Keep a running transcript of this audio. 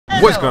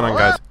What's going on,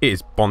 guys? It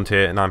is Bond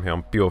here, and I'm here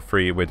on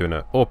BO3. We're doing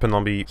an open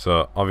lobby,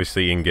 so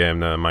obviously in game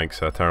the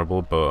mics are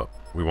terrible, but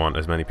we want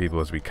as many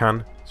people as we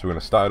can. So we're gonna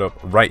start it up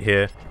right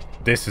here.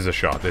 This is a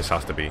shot. This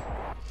has to be.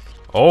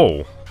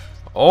 Oh,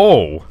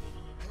 oh.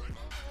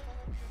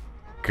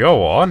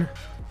 Go on.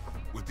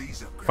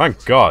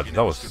 Thank God,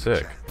 that was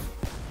sick.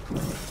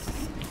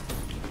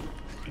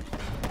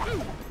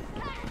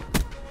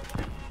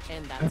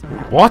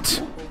 What?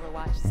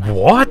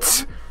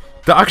 What?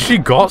 That actually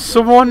got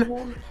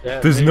someone? Yeah,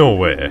 there's no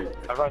way.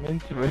 I ran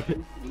into it.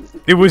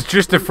 It was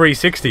just a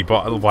 360,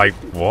 but like,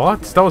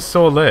 what? That was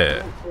so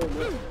late.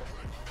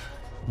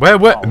 Where?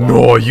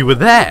 No, you were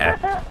there.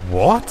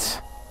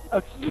 What?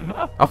 I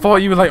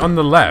thought you were like on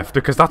the left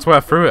because that's where I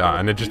threw it at,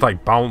 and it just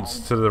like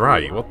bounced to the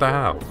right. What the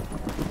hell?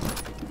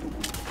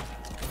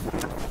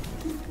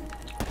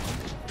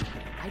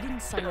 I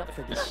didn't sign up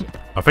for this shit.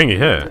 I think he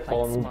hit.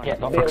 Oh,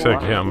 Fuck's sake,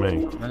 hit on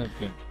me.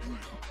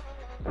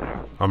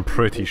 I'm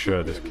pretty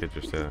sure this kid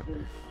just hit.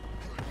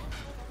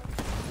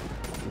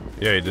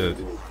 Yeah, he did.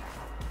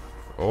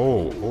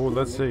 Oh,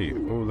 let's see.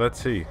 Oh,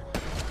 let's see.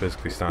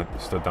 Basically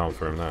stood down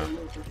for him now.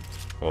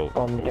 Well,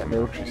 I'm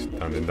actually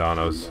standing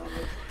down.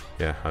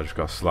 Yeah, I just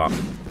got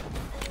slapped.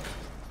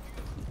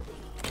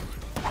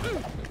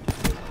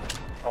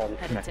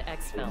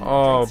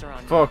 Oh,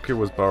 fuck, it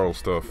was barrel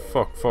stuff.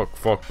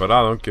 Fuck, but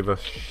I don't give a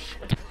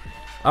shit.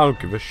 I don't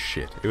give a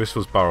shit. This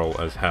was barrel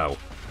as hell.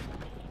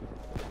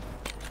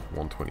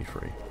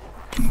 123.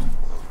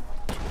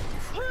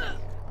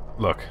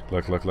 Look.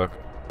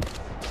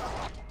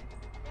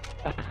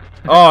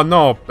 Oh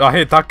no, I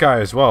hit that guy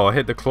as well. I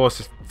hit the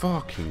closest.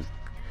 Fucking.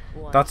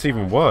 That's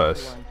even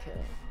worse.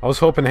 I was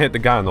hoping to hit the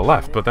guy on the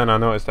left, but then I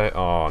noticed that.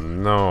 Oh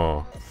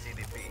no.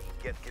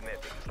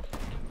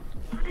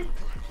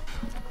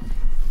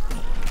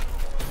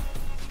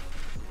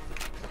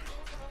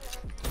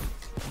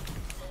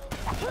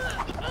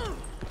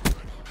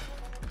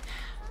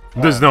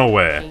 There's no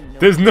way.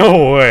 There's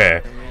no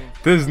way.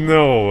 There's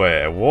no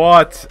way.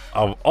 What?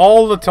 Of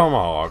all the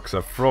Tomahawks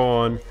I've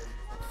thrown,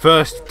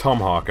 first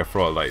Tomahawk I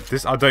thrown like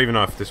this. I don't even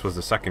know if this was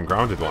the second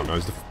grounded one. Or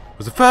was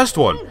the first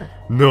one?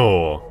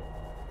 No.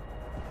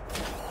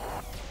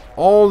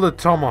 All the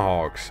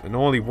Tomahawks and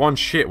only one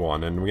shit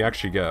one, and we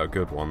actually get a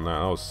good one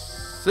now. That was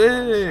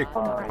sick.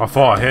 I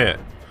thought I hit.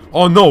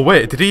 Oh no!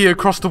 Wait, did he hit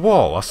across the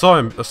wall? I saw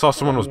him. I saw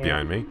someone was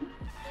behind me.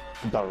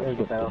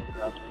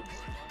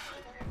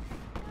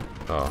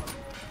 Oh.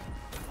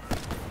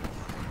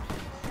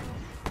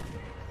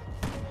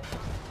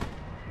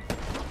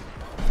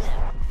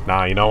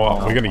 Nah, you know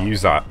what? We're gonna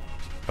use that.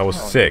 That was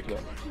sick.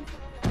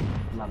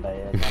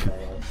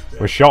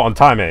 We're short on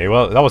time, eh?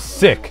 Well, that was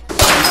sick.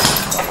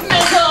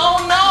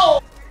 Oh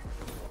no!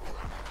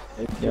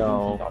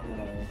 Yo.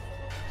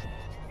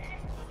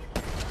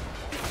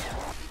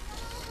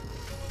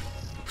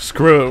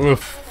 Screw it, we'll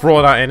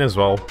throw that in as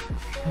well.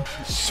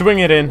 Swing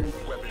it in.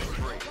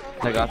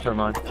 I got your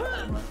mind.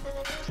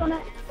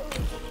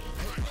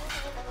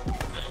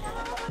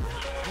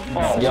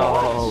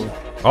 Yo.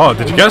 Oh,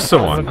 did you get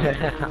someone?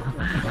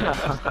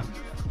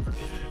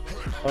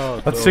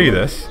 Oh, Let's see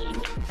this.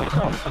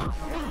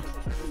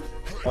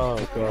 Oh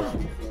god.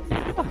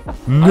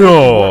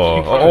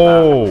 No!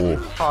 Oh!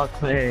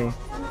 Fuck me.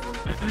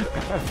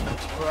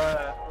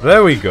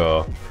 There we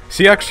go.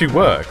 See, it actually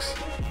works.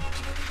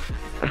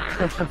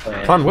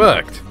 Plan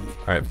worked.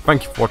 Alright,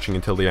 thank you for watching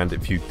until the end.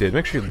 If you did,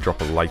 make sure you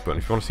drop a like button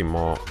if you want to see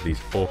more of these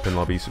open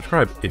lobbies.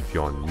 Subscribe if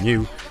you're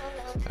new.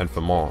 And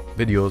for more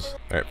videos.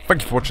 Alright,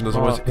 thank you for watching as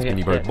always. It's been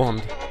your boy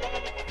Bond.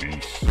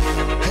 Peace.